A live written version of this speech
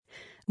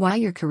Why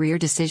your career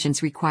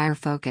decisions require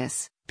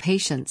focus,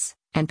 patience,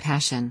 and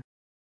passion.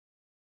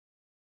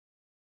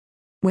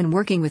 When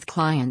working with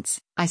clients,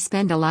 I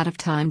spend a lot of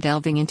time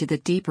delving into the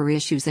deeper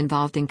issues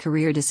involved in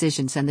career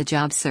decisions and the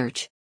job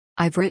search.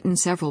 I've written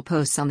several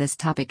posts on this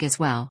topic as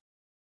well.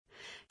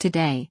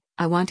 Today,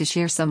 I want to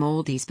share some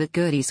oldies but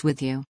goodies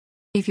with you.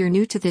 If you're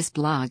new to this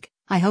blog,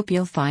 I hope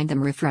you'll find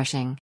them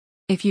refreshing.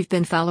 If you've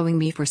been following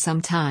me for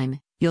some time,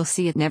 you'll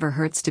see it never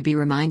hurts to be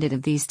reminded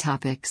of these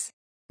topics.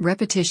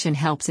 Repetition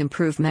helps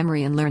improve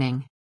memory and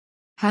learning.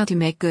 How to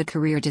make good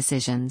career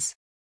decisions.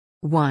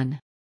 1.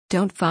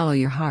 Don't follow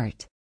your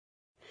heart.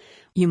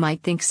 You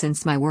might think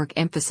since my work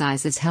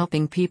emphasizes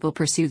helping people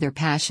pursue their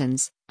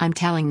passions, I'm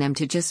telling them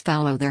to just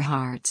follow their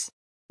hearts.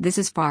 This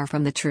is far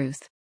from the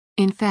truth.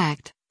 In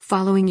fact,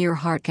 following your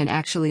heart can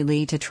actually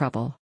lead to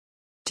trouble.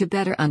 To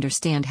better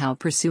understand how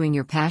pursuing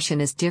your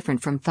passion is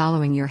different from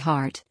following your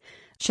heart,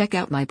 check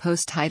out my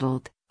post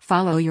titled,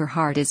 "Follow Your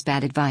Heart is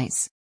Bad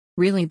Advice."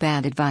 Really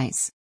bad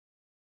advice.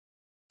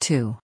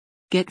 2.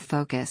 Get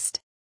focused.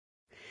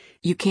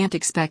 You can't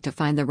expect to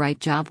find the right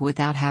job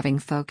without having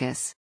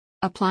focus.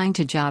 Applying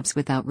to jobs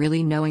without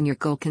really knowing your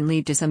goal can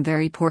lead to some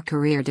very poor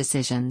career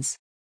decisions.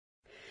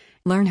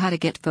 Learn how to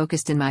get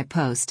focused in my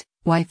post,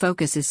 Why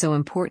Focus is So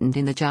Important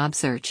in the Job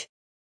Search.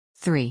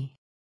 3.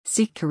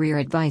 Seek career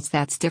advice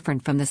that's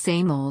different from the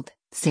same old,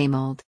 same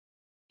old.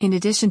 In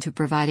addition to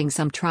providing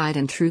some tried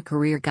and true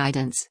career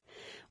guidance,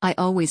 I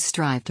always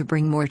strive to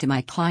bring more to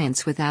my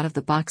clients with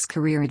out-of-the-box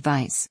career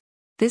advice.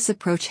 This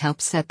approach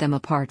helps set them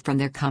apart from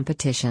their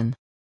competition.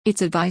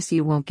 It's advice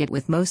you won't get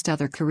with most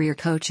other career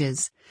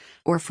coaches,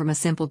 or from a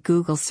simple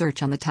Google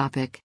search on the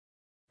topic.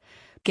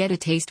 Get a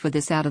taste with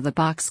this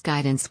out-of-the-box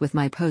guidance with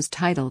my post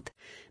titled,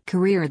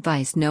 Career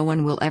Advice No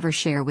One Will Ever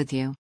Share With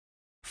You.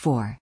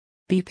 4.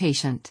 Be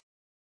patient.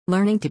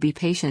 Learning to be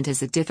patient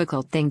is a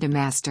difficult thing to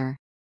master.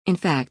 In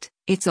fact,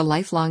 it's a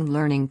lifelong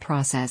learning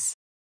process.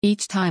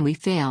 Each time we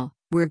fail,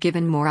 we're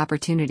given more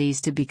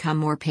opportunities to become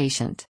more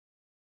patient.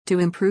 To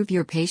improve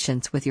your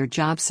patience with your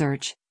job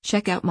search,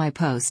 check out my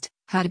post,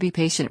 How to Be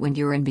Patient When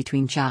You're in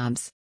Between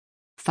Jobs.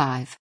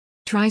 5.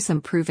 Try some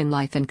proven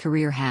life and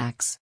career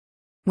hacks.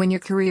 When your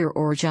career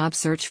or job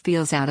search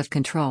feels out of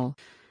control,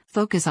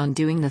 focus on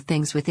doing the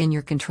things within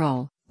your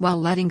control, while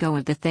letting go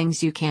of the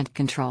things you can't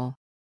control.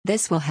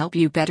 This will help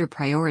you better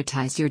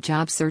prioritize your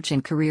job search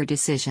and career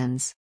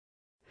decisions.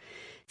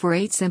 For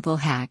 8 simple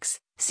hacks,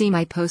 see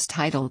my post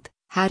titled,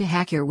 How to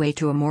Hack Your Way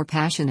to a More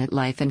Passionate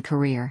Life and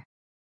Career.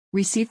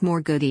 Receive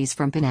more goodies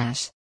from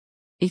paNASH.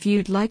 If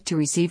you'd like to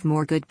receive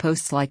more good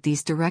posts like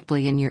these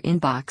directly in your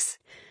inbox,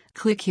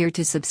 click here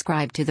to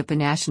subscribe to the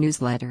paNASH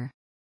newsletter.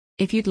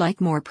 If you'd like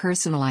more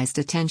personalized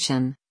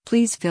attention,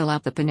 please fill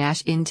out the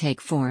paNASH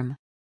intake form.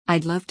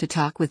 I'd love to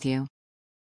talk with you.